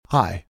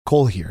Hi,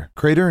 Cole here,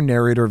 creator and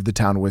narrator of The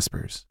Town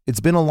Whispers.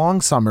 It's been a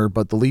long summer,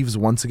 but the leaves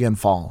once again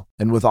fall,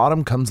 and with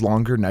autumn comes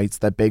longer nights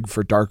that beg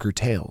for darker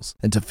tales.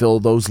 And to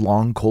fill those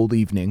long, cold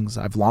evenings,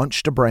 I've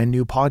launched a brand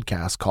new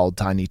podcast called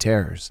Tiny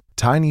Terrors.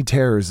 Tiny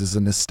Terrors is a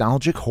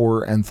nostalgic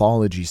horror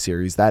anthology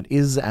series that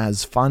is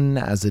as fun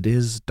as it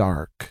is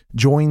dark.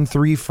 Join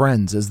three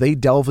friends as they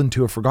delve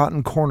into a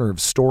forgotten corner of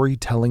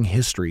storytelling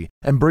history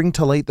and bring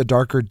to light the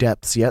darker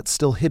depths yet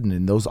still hidden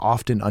in those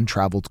often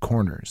untraveled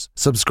corners.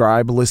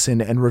 Subscribe,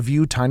 listen, and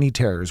review Tiny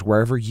Terrors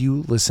wherever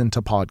you listen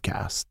to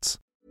podcasts.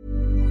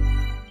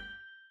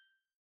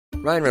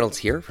 Ryan Reynolds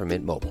here from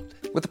Mint Mobile.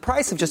 With the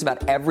price of just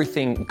about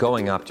everything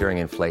going up during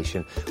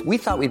inflation, we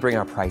thought we'd bring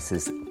our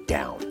prices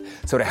down.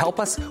 So to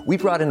help us, we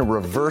brought in a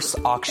reverse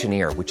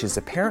auctioneer, which is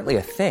apparently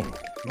a thing.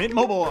 Mint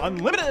Mobile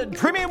Unlimited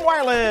Premium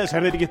Wireless.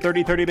 How to get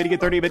 30, 30, bit to get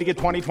 30, bit to get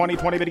 20, 20,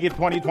 20, bit to get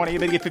 20, 20,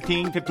 bit to get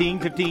 15, 15,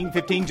 15,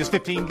 15, just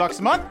 $15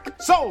 a month?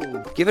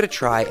 Sold! Give it a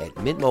try at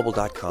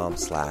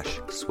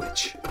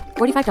mintmobile.com/switch.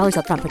 $45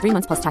 up front for 3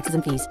 months plus taxes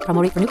and fees.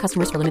 Promo rate for new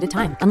customers for limited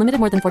time. Unlimited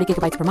more than 40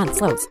 gigabytes per month.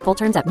 Slows full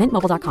terms at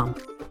mintmobile.com.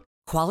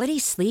 Quality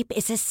sleep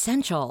is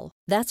essential.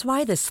 That's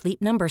why the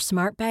Sleep Number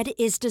Smart Bed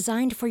is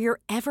designed for your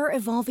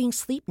ever-evolving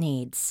sleep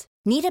needs.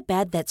 Need a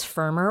bed that's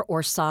firmer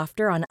or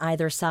softer on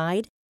either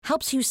side?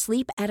 Helps you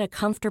sleep at a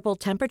comfortable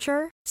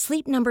temperature?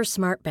 Sleep Number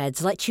Smart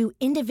Beds let you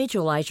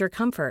individualize your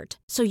comfort,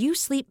 so you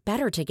sleep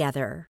better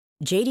together.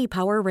 J.D.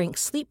 Power ranks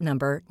Sleep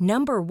Number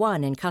number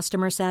 1 in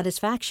customer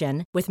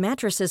satisfaction with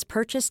mattresses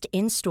purchased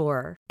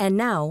in-store. And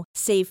now,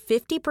 save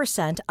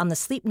 50% on the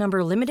Sleep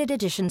Number Limited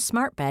Edition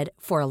Smart Bed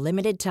for a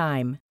limited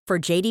time. For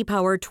J.D.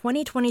 Power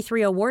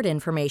 2023 award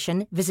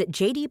information, visit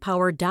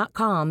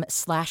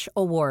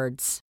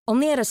jdpower.com/awards.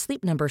 Only at a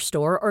Sleep Number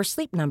store or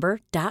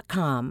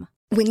sleepnumber.com.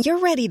 When you're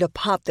ready to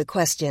pop the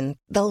question,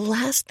 the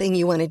last thing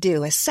you want to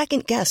do is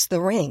second-guess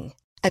the ring.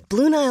 At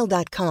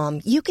BlueNile.com,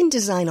 you can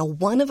design a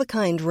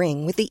one-of-a-kind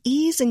ring with the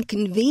ease and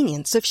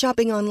convenience of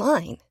shopping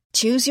online.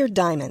 Choose your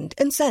diamond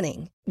and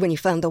setting. When you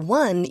find the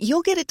one,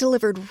 you'll get it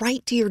delivered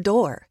right to your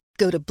door.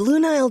 Go to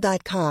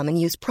BlueNile.com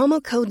and use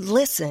promo code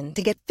LISTEN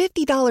to get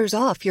 $50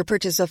 off your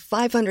purchase of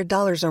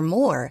 $500 or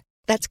more.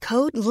 That's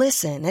code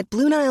LISTEN at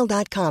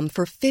BlueNile.com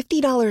for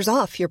 $50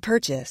 off your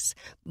purchase.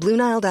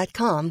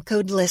 BlueNile.com,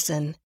 code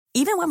LISTEN.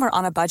 Even when we're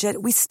on a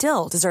budget, we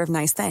still deserve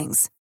nice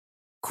things.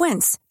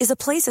 Quince is a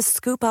place to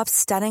scoop up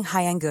stunning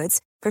high-end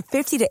goods for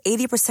 50 to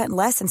 80%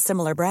 less than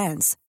similar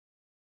brands.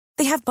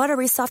 They have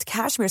buttery soft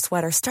cashmere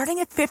sweaters starting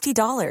at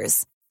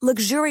 $50,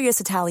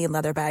 luxurious Italian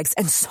leather bags,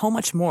 and so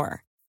much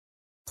more.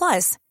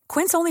 Plus,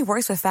 Quince only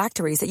works with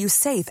factories that use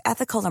safe,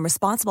 ethical, and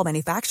responsible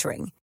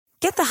manufacturing.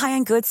 Get the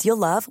high-end goods you'll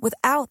love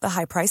without the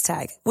high price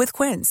tag with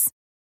Quince.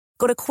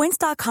 Go to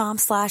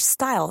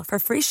quince.com/style for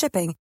free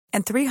shipping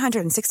and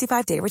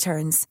 365-day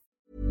returns.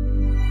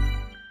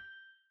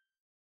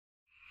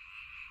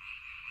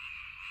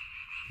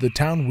 The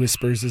Town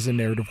Whispers is a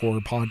narrative horror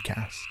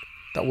podcast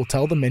that will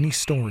tell the many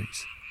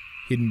stories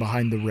hidden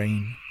behind the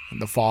rain and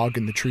the fog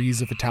and the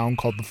trees of a town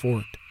called the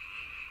Fort.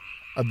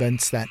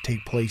 Events that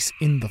take place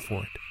in the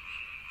Fort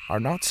are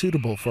not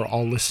suitable for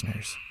all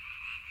listeners.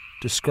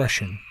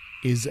 Discretion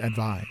is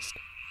advised.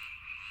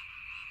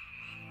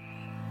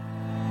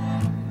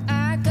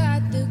 I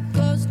got the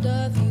ghost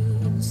of you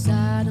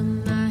inside of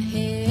my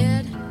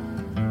head.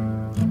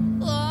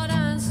 What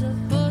I'm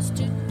supposed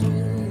to do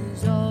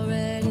is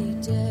already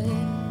dead.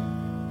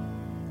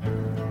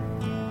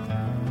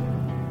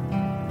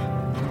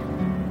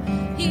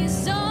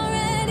 He's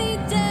already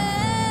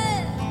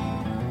dead.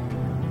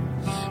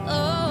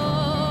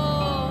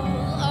 Oh,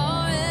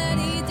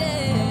 already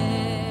dead.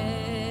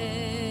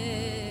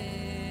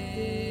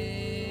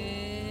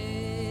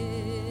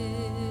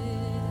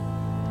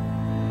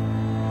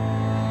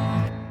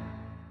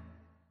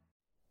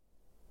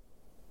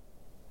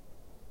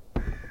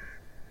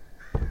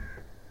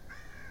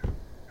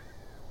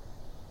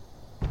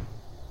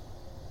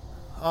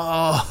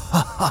 Oh,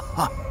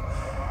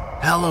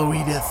 hello,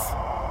 Edith.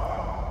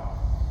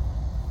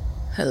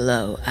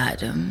 Hello,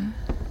 Adam.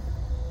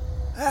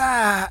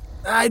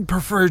 I'd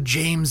prefer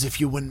James if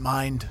you wouldn't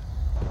mind.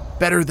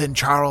 Better than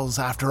Charles,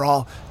 after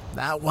all.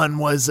 That one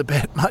was a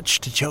bit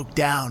much to choke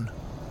down.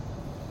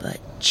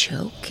 But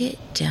choke it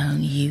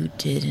down you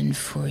didn't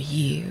for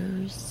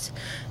years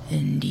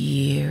and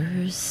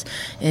years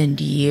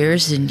and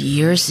years and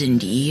years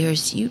and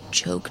years. You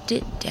choked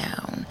it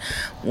down,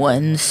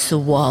 one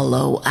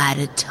swallow at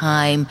a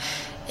time,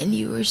 and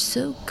you were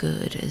so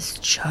good as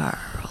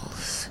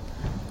Charles.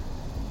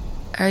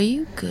 Are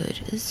you good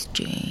as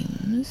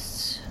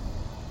James?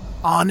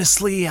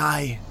 Honestly,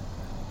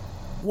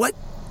 what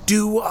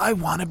do I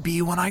want to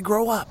be when I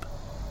grow up?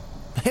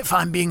 If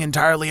I'm being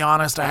entirely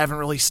honest, I haven't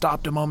really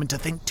stopped a moment to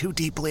think too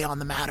deeply on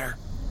the matter.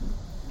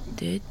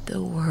 Did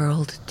the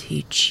world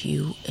teach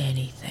you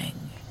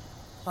anything?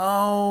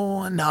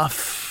 Oh,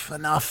 enough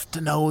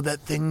to know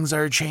that things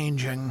are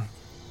changing.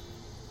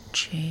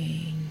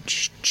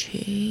 Change,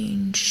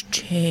 change,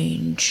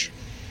 change.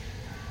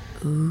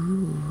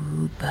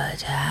 Ooh,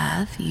 but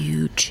have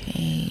you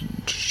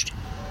changed,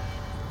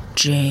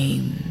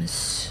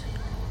 James?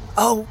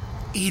 Oh,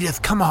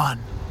 Edith, come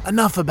on.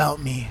 Enough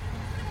about me.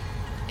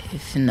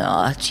 If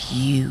not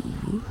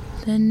you,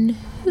 then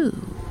who?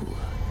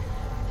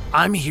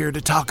 I'm here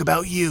to talk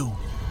about you.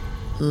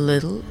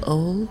 Little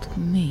old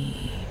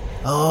me.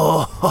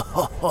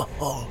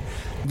 Oh,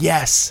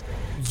 yes,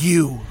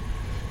 you.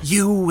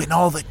 You and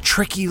all the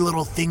tricky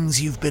little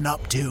things you've been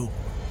up to.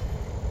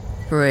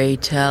 Pray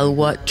tell,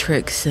 what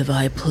tricks have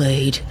I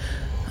played?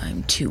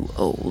 I'm too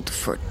old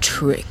for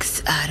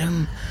tricks,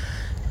 Adam.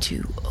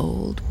 Too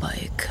old by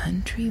a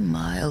country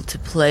mile to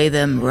play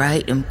them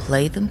right and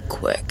play them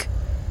quick.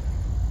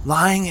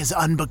 Lying is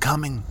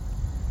unbecoming.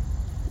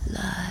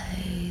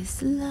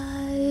 Lies,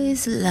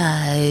 lies,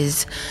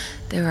 lies.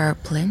 There are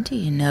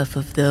plenty enough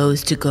of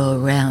those to go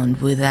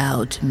around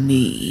without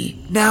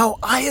me. Now,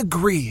 I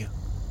agree.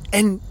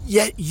 And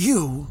yet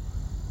you're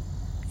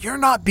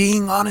not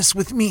being honest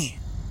with me.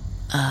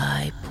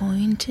 I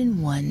point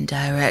in one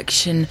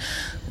direction,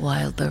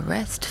 while the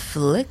rest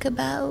flick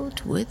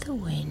about with the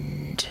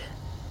wind.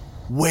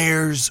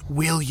 Where's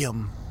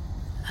William?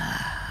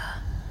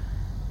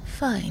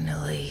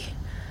 Finally.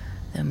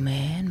 The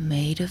man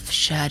made of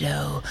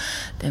shadow,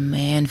 the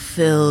man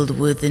filled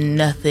with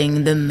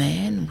nothing, the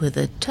man with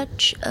a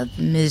touch of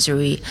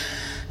misery,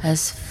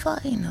 has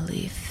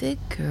finally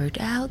figured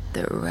out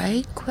the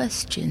right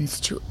questions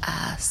to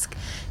ask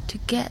to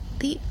get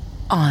the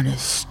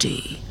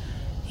honesty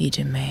he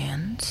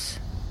demands.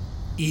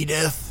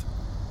 Edith?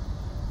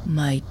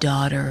 My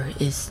daughter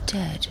is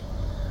dead.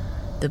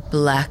 The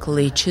black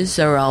leeches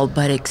are all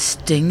but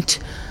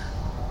extinct.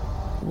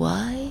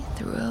 Why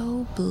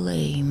throw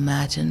blame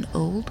at an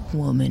old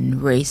woman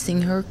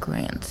racing her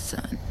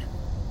grandson?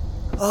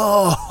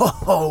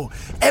 Oh,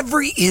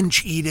 every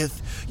inch,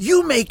 Edith.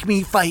 You make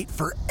me fight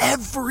for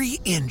every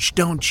inch,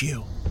 don't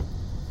you?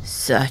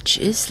 Such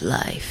is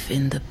life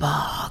in the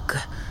bog.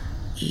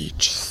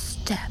 Each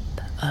step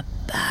a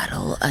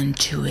battle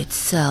unto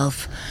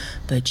itself,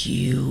 but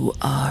you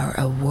are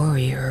a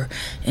warrior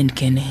and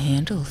can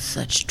handle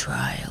such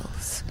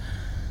trials.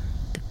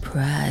 The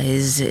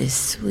prize is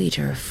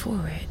sweeter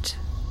for it.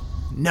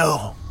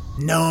 No.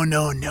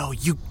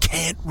 You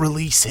can't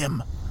release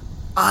him.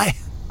 I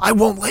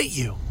won't let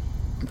you.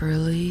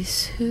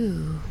 Release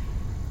who?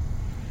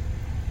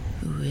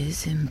 Who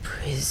is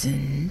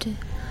imprisoned?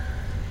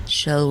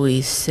 Shall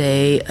we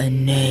say a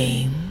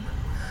name?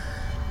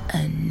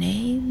 A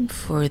name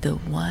for the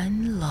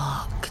one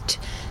locked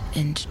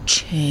and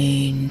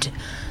chained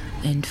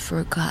and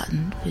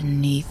forgotten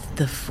beneath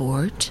the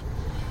fort?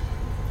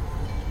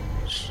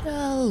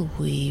 Shall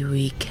we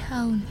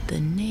recount the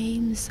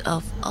names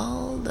of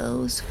all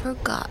those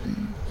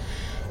forgotten,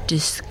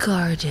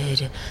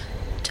 discarded,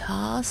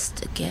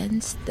 tossed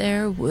against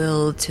their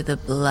will to the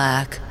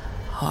black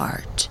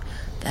heart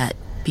that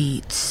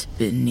beats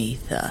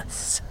beneath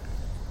us?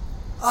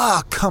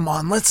 Come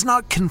on, let's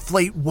not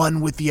conflate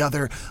one with the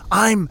other.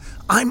 I'm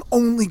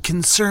only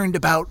concerned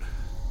about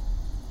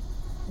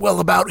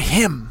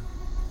him.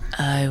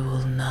 I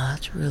will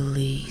not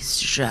release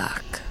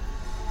Jacques.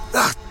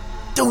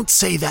 Don't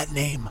say that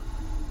name.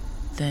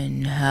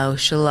 Then how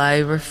shall I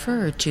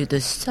refer to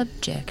the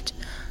subject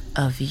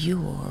of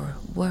your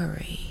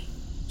worry?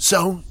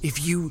 So,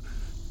 if you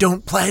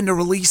don't plan to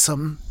release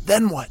him,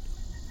 then what?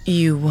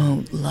 You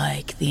won't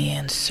like the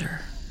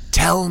answer.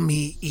 Tell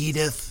me,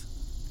 Edith.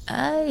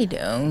 I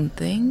don't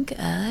think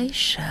I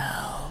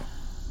shall.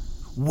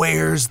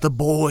 Where's the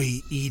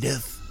boy,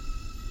 Edith?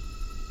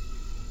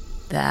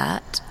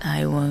 That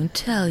I won't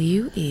tell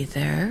you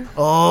either.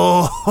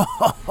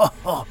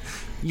 Oh,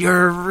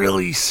 you're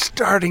really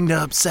starting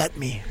to upset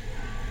me.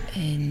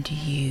 And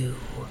you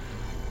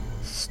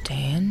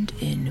stand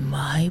in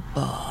my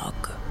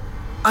bog.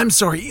 I'm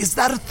sorry, is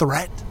that a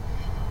threat?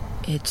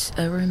 It's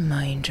a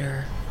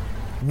reminder.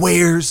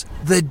 Where's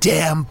the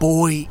damn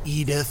boy,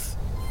 Edith?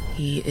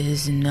 He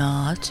is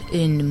not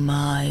in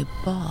my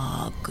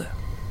bog.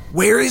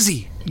 Where is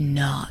he?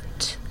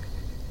 Not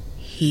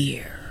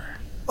here.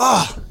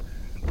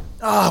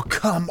 Oh,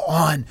 come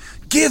on.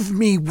 Give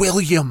me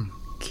William.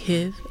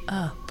 Give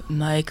up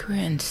my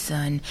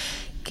grandson.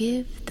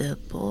 Give the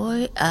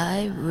boy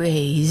I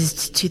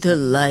raised to the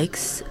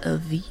likes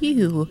of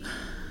you.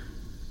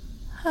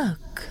 How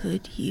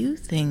could you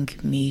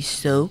think me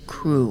so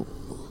cruel?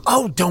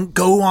 Oh, don't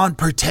go on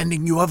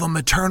pretending you have a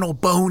maternal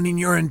bone in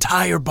your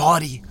entire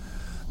body.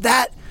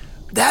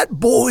 That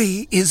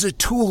boy is a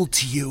tool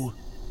to you.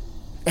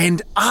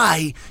 And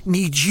I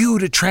need you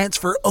to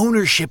transfer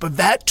ownership of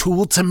that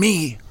tool to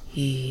me.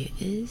 He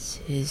is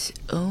his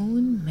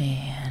own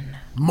man.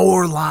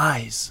 More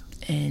lies.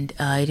 And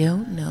I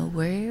don't know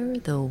where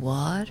the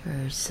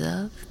waters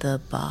of the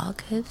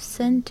bog have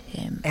sent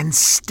him. And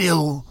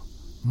still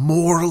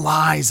more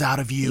lies out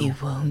of you. He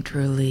won't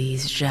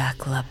release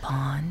Jacques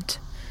Lapont.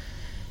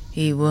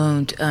 He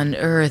won't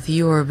unearth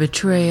your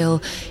betrayal.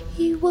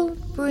 He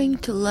won't bring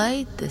to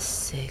light the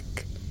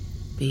sick,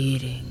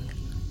 beating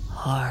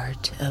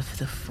heart of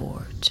the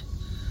fort.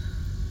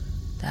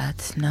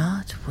 That's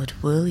not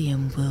what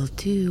William will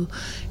do.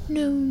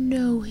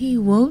 No, he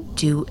won't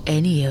do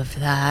any of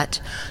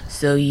that.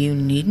 So you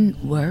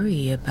needn't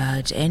worry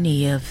about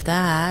any of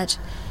that.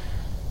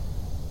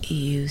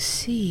 You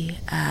see,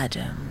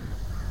 Adam,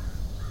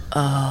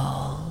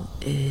 all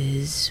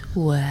is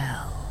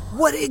well.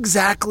 What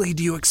exactly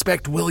do you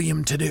expect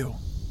William to do?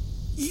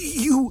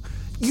 You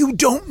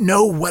don't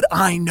know what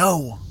I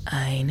know.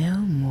 I know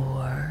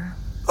more.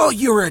 Oh,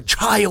 you're a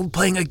child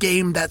playing a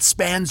game that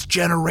spans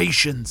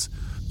generations.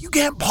 You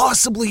can't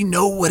possibly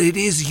know what it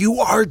is you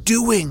are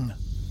doing.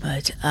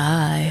 But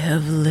I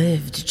have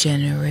lived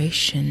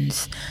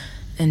generations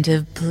and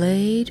have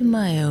played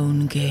my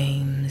own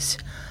games,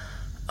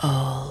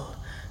 all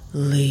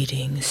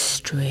leading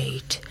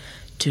straight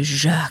to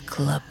Jacques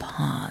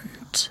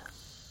Lapont.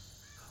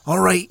 All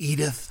right,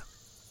 Edith.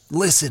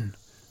 Listen.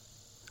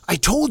 I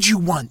told you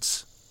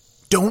once,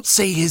 don't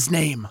say his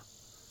name.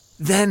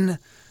 Then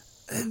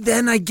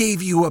I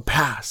gave you a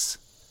pass.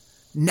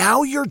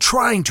 Now you're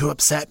trying to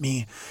upset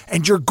me,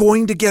 and you're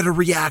going to get a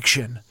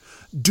reaction.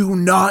 Do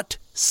not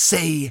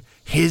say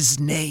his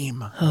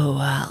name. Oh,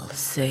 I'll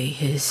say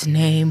his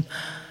name.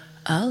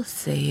 I'll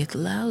say it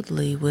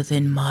loudly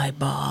within my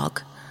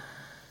bog.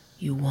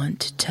 You want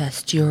to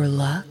test your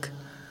luck?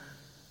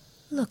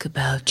 Look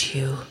about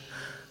you.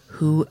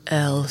 Who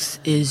else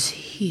is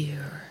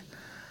here?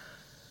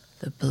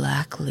 The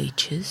black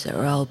leeches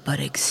are all but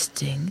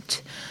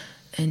extinct,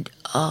 and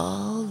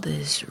all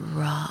this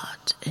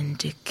rot and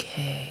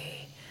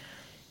decay,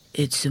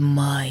 it's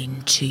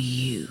mine to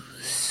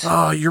use.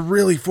 Oh, you're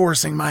really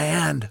forcing my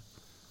hand.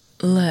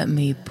 Let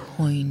me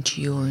point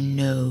your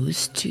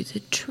nose to the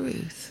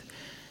truth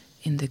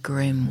in the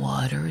grim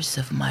waters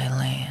of my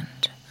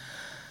land.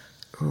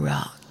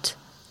 Rot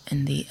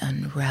and the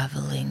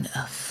unraveling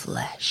of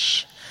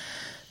flesh,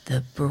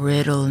 the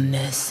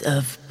brittleness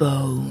of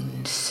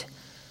bones.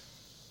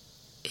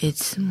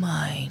 It's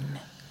mine.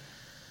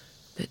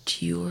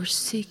 But your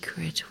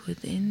secret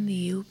within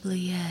the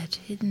oubliette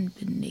hidden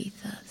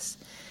beneath us,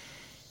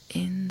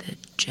 in the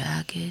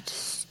jagged,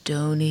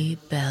 stony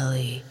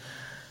belly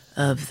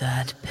of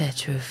that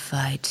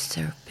petrified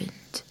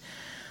serpent,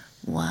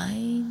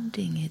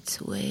 winding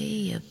its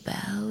way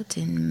about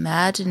in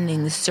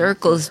maddening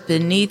circles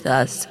beneath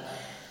us.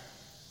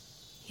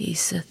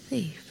 He's a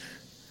thief,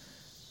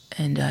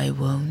 and I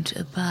won't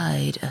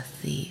abide a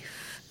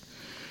thief.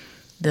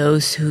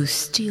 Those who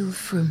steal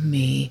from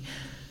me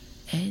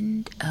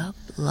end up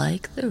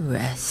like the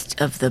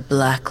rest of the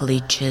black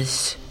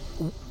leeches.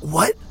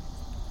 What?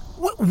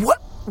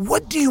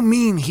 What do you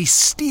mean he's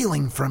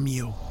stealing from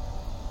you?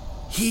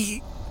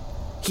 He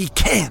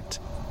can't.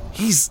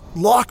 He's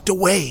locked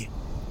away,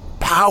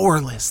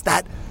 powerless.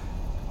 That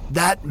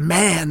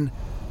man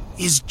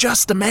is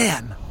just a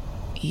man.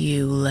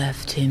 You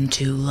left him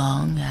too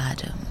long,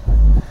 Adam,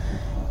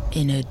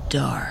 in a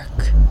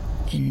dark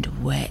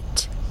and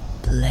wet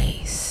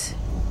place.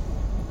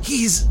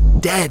 He's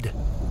dead.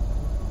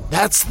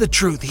 That's the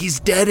truth.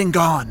 He's dead and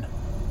gone.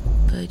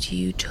 But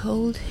you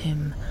told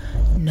him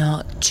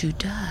not to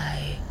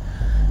die,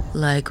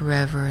 like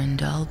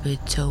Reverend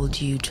Albert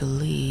told you to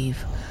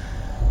leave.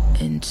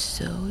 And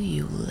so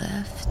you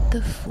left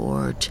the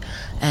fort,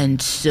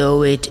 and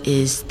so it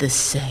is the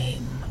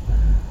same.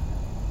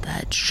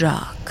 That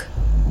Jacques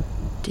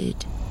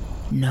did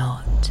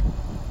not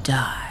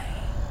die.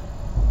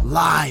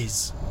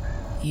 Lies.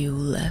 You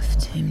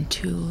left him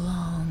too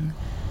long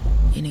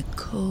in a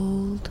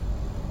cold,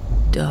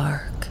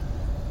 dark,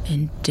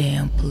 and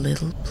damp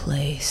little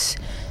place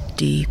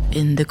deep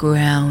in the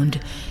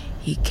ground.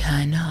 He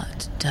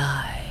cannot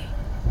die.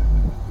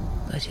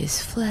 But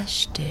his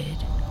flesh did,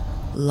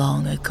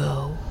 long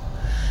ago.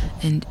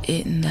 And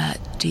in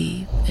that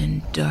deep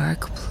and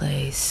dark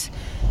place,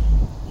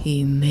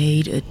 he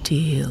made a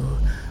deal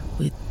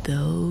with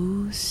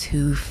those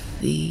who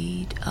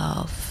feed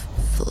off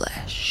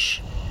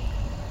flesh.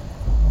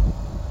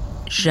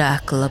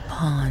 Jacques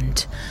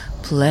Lapont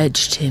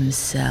pledged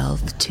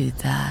himself to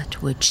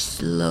that which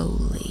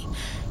slowly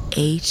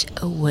ate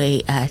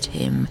away at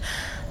him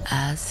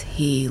as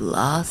he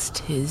lost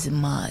his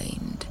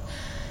mind.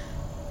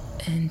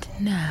 And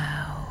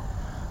now,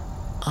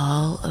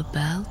 all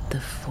about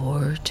the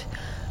fort,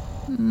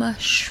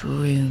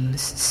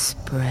 mushrooms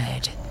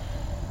spread.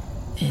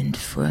 And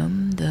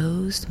from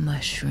those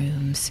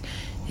mushrooms,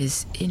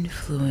 his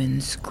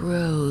influence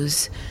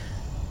grows.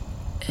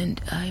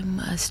 And I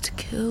must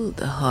kill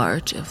the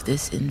heart of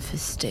this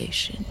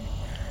infestation.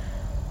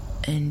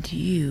 And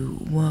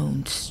you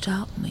won't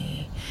stop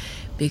me,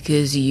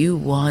 because you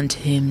want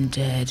him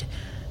dead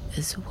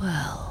as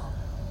well.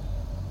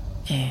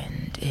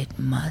 And it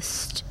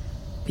must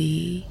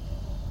be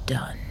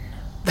done.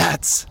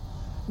 That's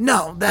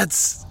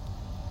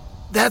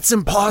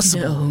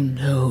impossible.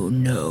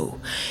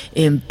 No.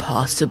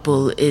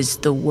 Impossible is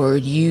the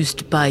word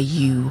used by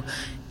you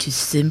to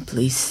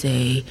simply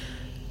say,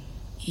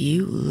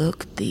 you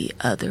looked the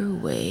other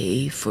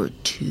way for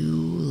too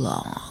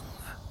long.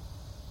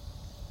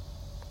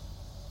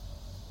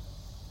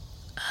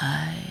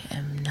 I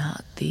am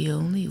not the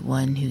only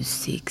one who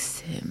seeks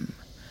him.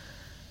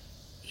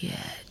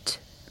 Yet,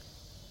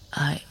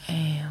 I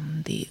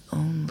am the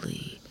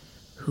only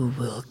who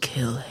will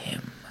kill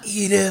him.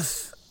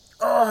 Edith.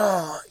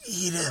 Oh,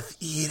 Edith.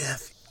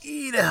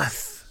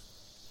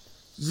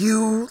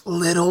 You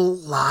little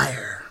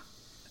liar.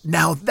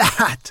 Now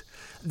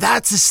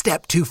that's a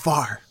step too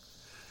far.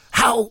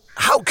 How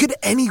could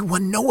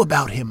anyone know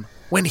about him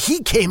when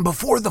he came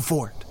before the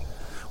fort?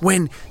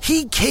 When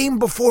he came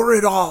before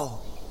it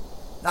all?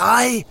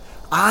 I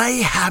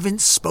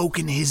haven't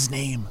spoken his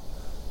name.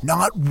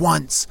 Not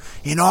once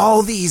in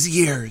all these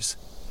years.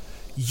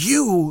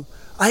 You,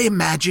 I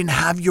imagine,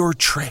 have your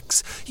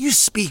tricks. You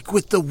speak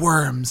with the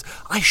worms.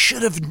 I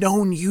should have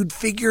known you'd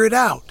figure it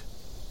out.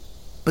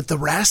 But the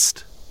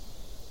rest?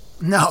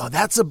 No,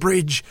 that's a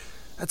bridge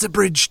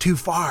too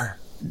far.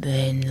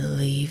 Then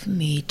leave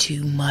me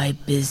to my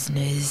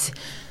business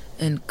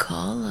and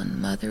call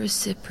on Mother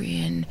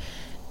Cyprian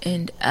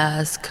and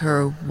ask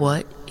her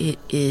what it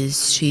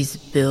is she's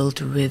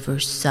built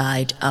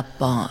Riverside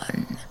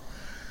upon.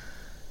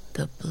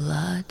 The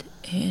blood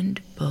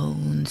and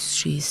bones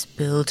she's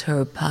built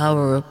her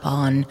power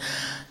upon,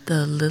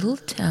 the little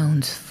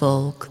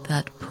townsfolk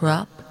that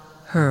prop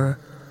her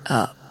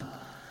up.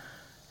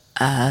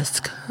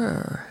 Ask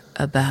her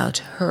about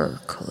her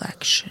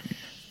collection.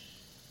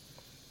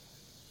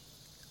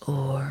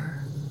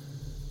 Or,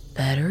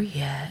 better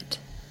yet,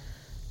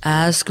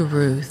 ask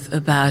Ruth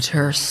about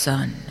her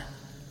son.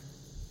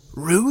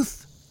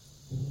 Ruth?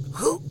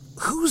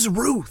 Who's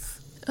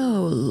Ruth?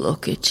 Oh,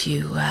 look at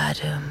you,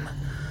 Adam.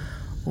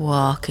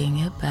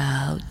 Walking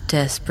about,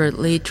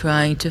 desperately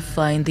trying to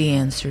find the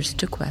answers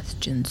to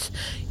questions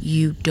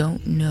you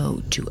don't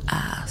know to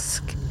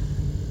ask.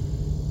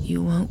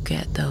 You won't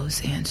get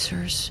those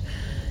answers.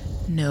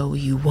 No,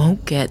 you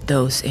won't get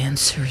those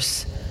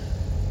answers.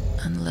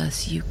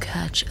 Unless you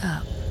catch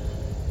up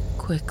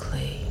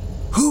quickly.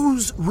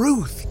 Who's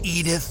Ruth,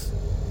 Edith?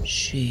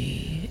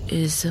 She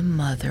is a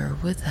mother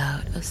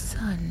without a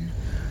son.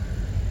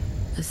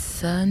 A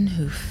son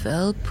who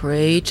fell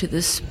prey to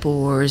the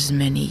spores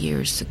many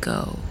years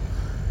ago.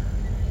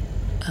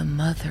 A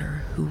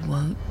mother who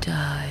won't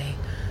die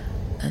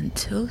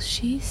until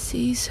she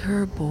sees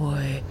her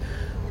boy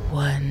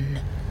one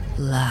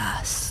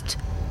last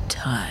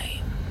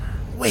time.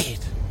 Wait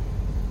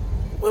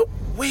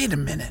a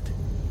minute.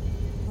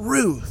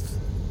 Ruth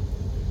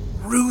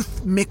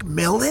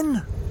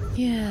McMillan?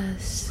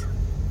 Yes.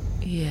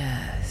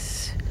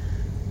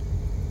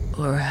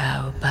 Or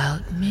how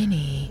about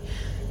Minnie?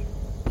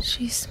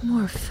 She's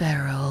more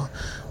feral,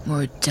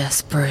 more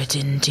desperate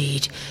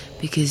indeed,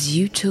 because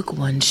you took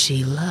one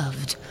she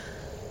loved,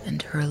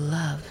 and her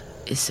love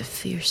is a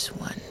fierce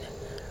one.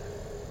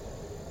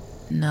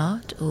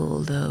 Not all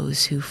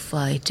those who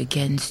fight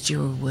against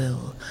your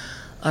will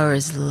are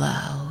as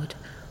loud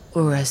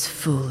or as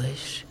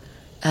foolish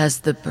as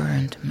the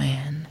burnt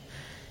man.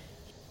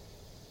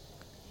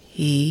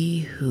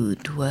 He who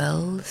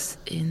dwells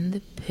in the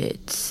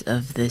pits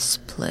of this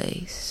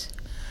place.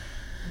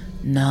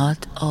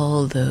 Not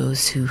all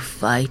those who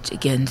fight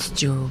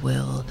against your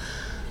will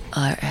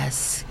are as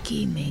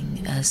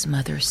scheming as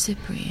Mother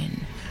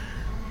Cyprian.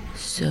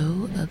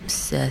 So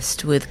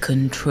obsessed with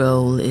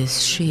control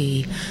is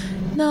she.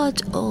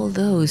 Not all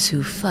those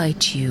who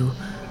fight you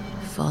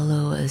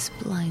follow as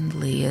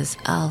blindly as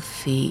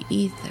Alfie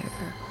either.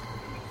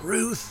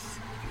 Ruth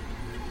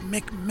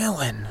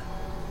McMillan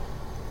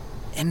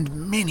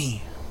and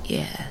Minnie.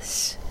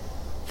 Yes,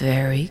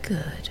 very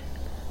good.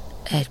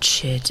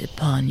 Etch it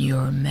upon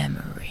your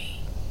memory.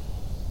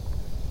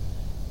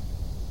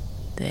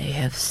 They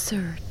have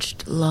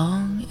searched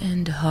long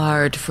and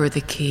hard for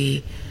the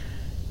key,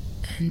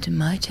 and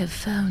might have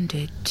found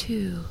it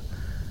too.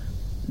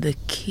 The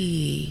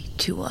key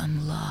to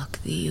unlock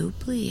the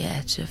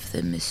oubliette of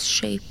the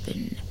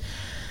misshapen.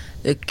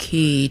 The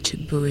key to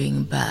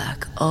bring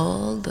back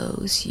all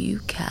those you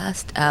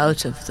cast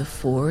out of the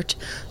fort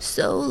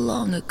so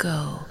long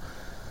ago,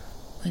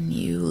 when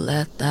you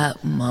let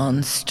that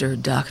monster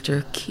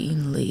Dr.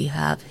 Keenly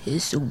have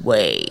his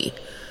way.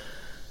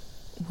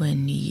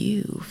 When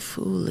you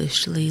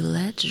foolishly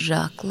let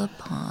Jacques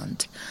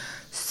Lapont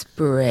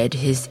spread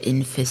his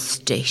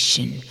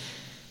infestation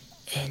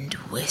and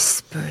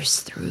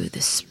whispers through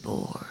the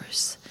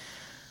spores,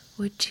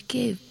 which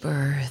gave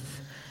birth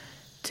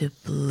to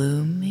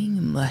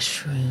blooming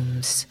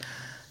mushrooms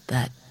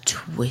that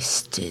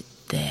twisted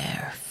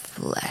their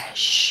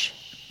flesh.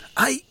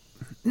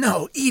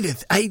 No,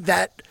 Edith,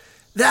 that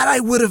I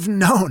would have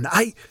known.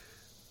 I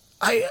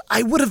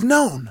would have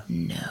known.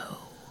 No.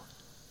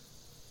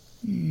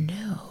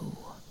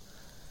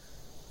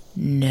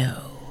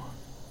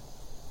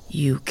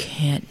 You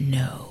can't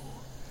know.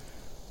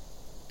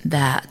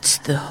 That's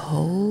the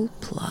whole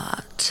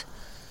plot.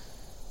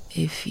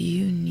 If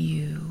you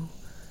knew,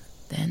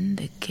 then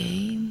the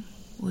game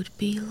would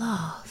be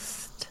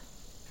lost.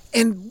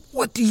 And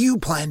what do you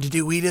plan to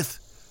do, Edith?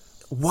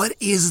 What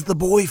is the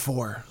boy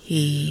for?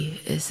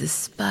 He is a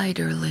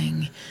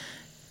spiderling.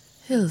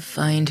 He'll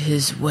find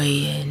his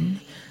way in,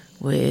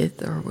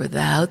 with or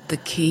without the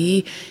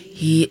key.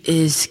 He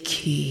is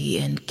key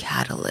and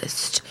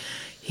catalyst.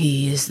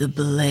 He is the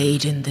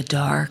blade in the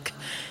dark.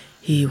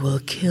 He will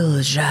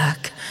kill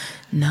Jacques,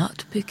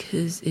 not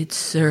because it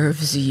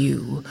serves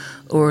you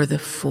or the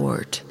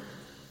fort,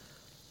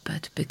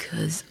 but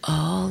because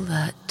all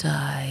that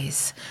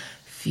dies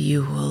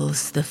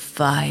fuels the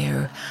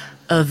fire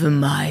of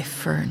my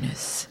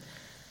furnace.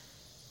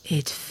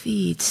 It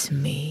feeds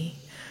me,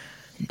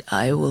 and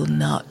I will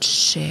not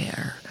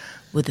share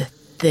with a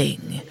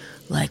thing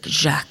like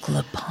Jacques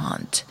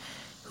Lapointe,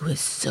 who has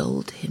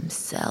sold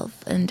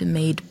himself and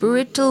made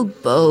brittle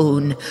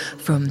bone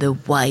from the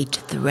white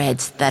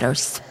threads that are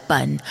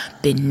spun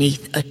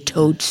beneath a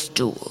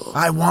toadstool.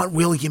 I want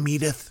William,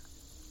 Edith.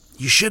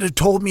 You should have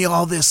told me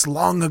all this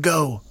long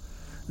ago.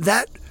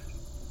 That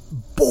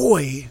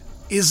boy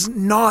is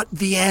not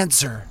the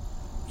answer.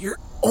 You're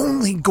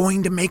only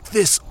going to make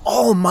this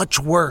all much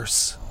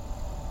worse.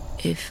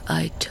 If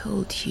I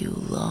told you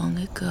long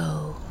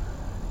ago,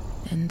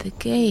 then the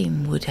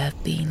game would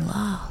have been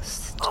lost.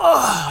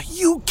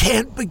 You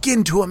can't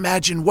begin to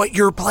imagine what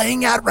you're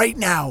playing at right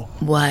now.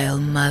 While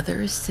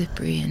Mother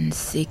Cyprian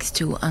seeks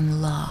to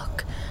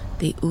unlock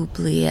the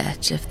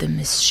oubliette of the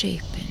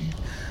misshapen,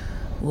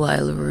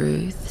 while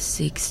Ruth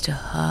seeks to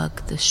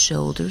hug the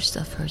shoulders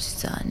of her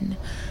son,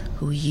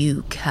 who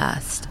you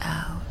cast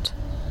out,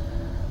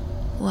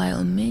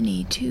 while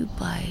Minnie too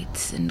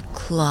bites and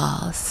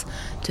claws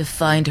to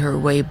find her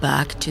way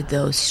back to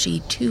those she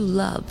too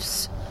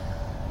loves,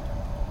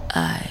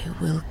 I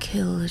will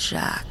kill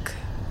Jacques.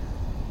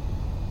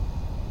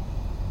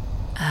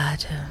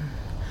 Adam,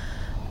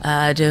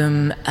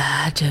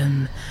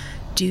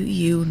 do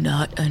you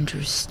not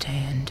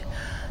understand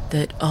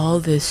that all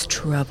this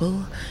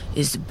trouble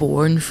is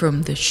born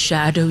from the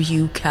shadow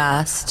you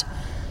cast?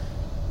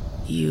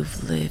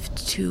 You've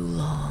lived too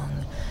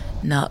long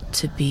not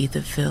to be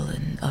the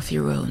villain of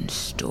your own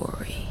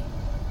story.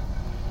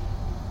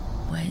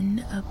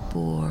 When a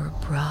boar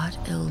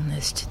brought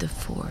illness to the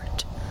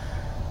fort,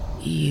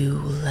 you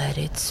let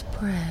it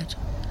spread.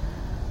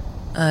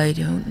 I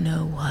don't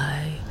know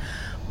why,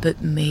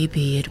 but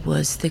maybe it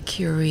was the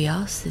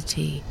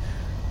curiosity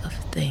of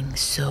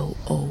things so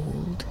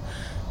old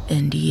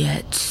and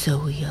yet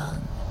so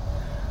young.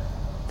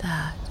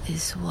 That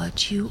is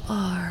what you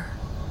are.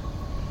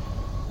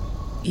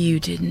 You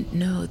didn't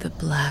know the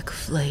black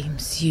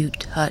flames you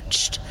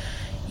touched.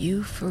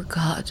 You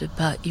forgot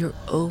about your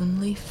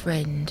only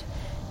friend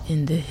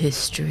in the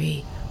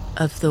history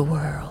of the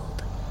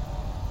world,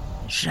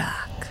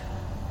 Jacques.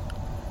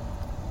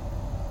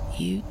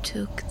 You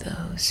took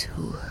those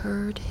who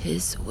heard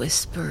his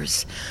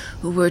whispers,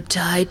 who were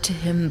tied to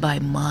him by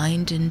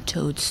mind and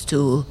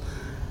toadstool,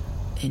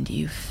 and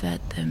you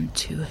fed them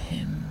to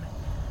him.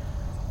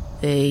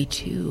 They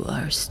too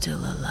are still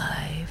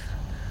alive,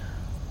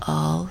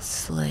 all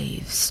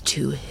slaves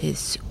to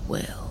his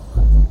will.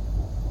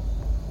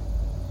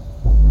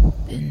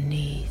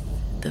 Beneath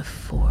the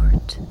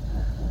fort,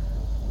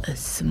 a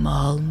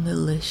small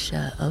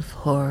militia of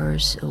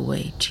horrors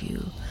await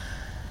you,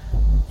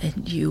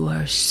 and you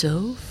are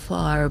so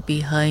far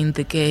behind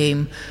the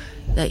game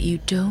that you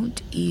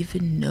don't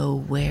even know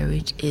where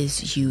it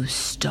is you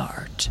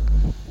start.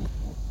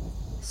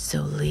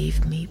 So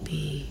leave me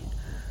be.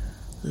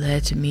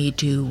 Let me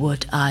do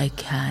what I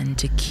can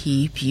to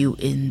keep you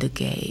in the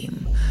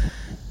game,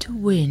 to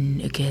win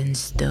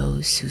against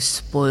those who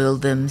spoil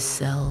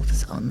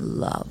themselves on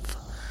love,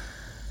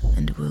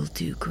 and will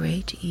do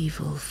great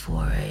evil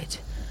for it.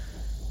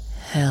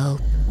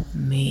 Help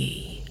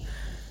me.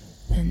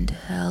 And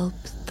help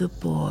the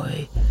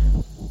boy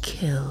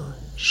kill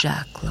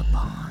Jacques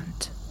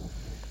Lapointe,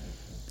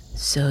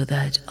 so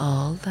that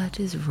all that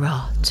is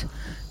wrought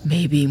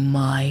may be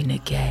mine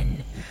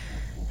again,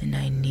 and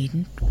I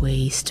needn't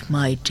waste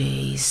my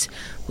days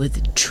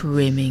with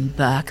trimming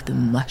back the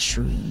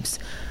mushrooms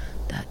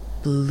that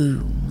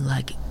bloom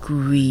like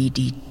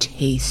greedy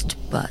taste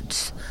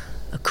buds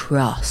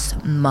across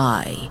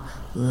my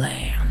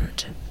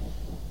land.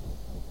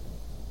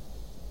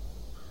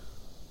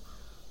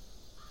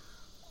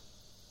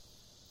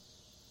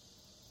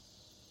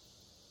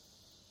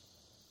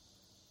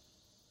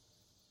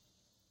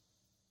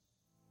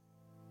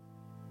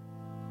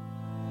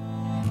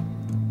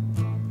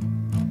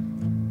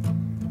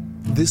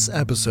 This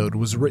episode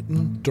was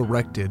written,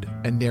 directed,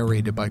 and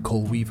narrated by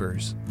Cole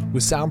Weavers,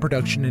 with sound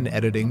production and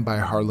editing by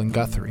Harlan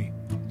Guthrie.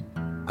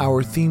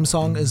 Our theme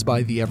song is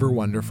by the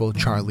ever-wonderful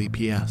Charlie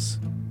P.S.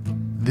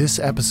 This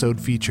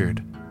episode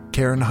featured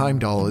Karen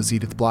Heimdall as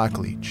Edith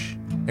Blackleach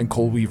and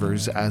Cole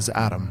Weavers as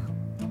Adam.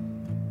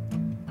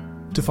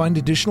 To find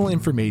additional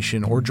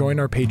information or join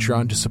our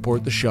Patreon to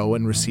support the show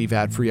and receive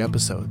ad-free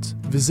episodes,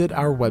 visit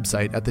our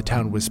website at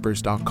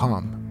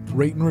thetownwhispers.com.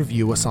 Rate and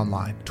review us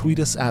online. Tweet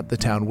us at The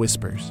Town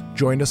Whispers.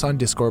 Join us on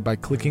Discord by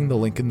clicking the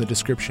link in the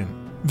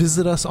description.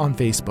 Visit us on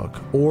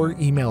Facebook or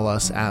email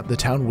us at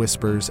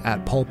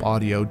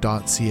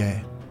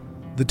thetownwhispers@pulpaudio.ca.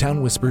 The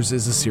Town Whispers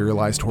is a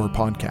serialized horror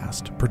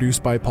podcast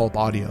produced by Pulp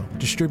Audio,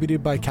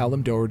 distributed by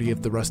Callum Doherty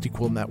of the Rusty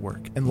Quill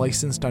Network, and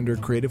licensed under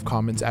Creative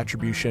Commons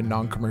Attribution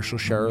Non-Commercial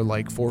Share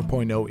Alike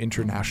 4.0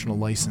 International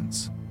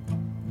License.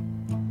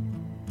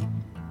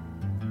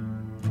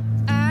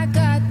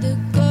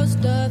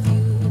 ghost of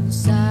you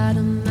inside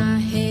of my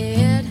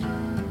head.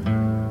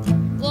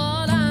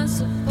 What I'm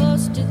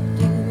supposed to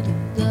do, the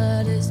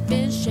blood has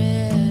been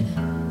shed.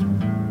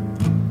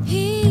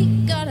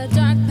 He got a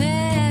dark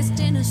past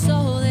and a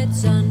soul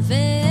that's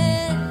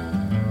unfed.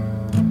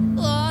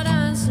 What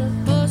I'm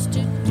supposed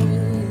to do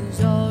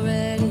is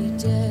already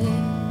dead.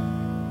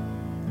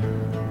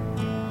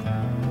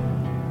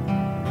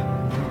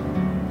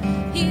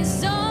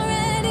 He's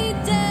already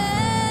dead.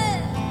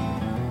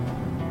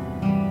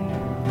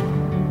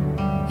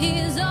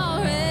 He's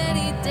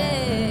already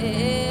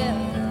dead.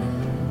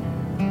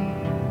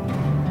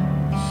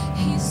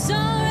 He's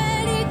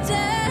already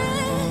dead.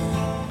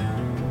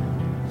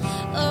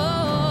 Oh,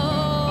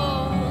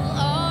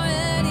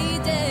 already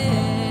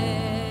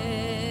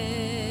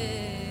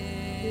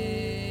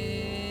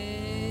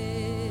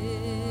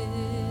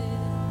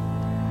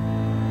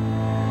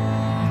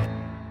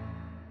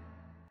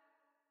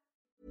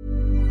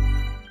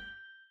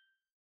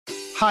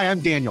Hi,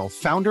 I'm Daniel,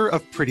 founder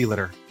of Pretty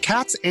Litter.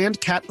 Cats and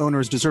cat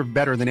owners deserve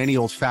better than any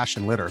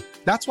old-fashioned litter.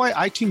 That's why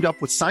I teamed up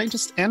with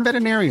scientists and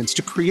veterinarians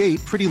to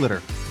create Pretty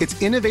Litter.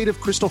 Its innovative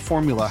crystal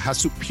formula has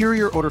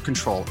superior odor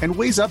control and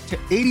weighs up to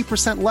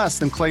 80% less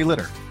than clay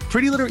litter.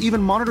 Pretty Litter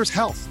even monitors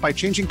health by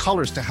changing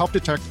colors to help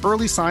detect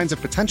early signs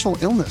of potential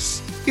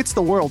illness. It's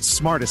the world's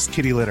smartest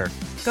kitty litter.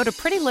 Go to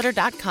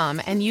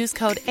prettylitter.com and use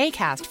code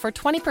ACAST for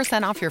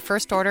 20% off your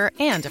first order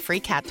and a free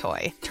cat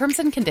toy. Terms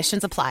and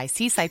conditions apply.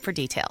 See site for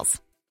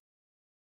details.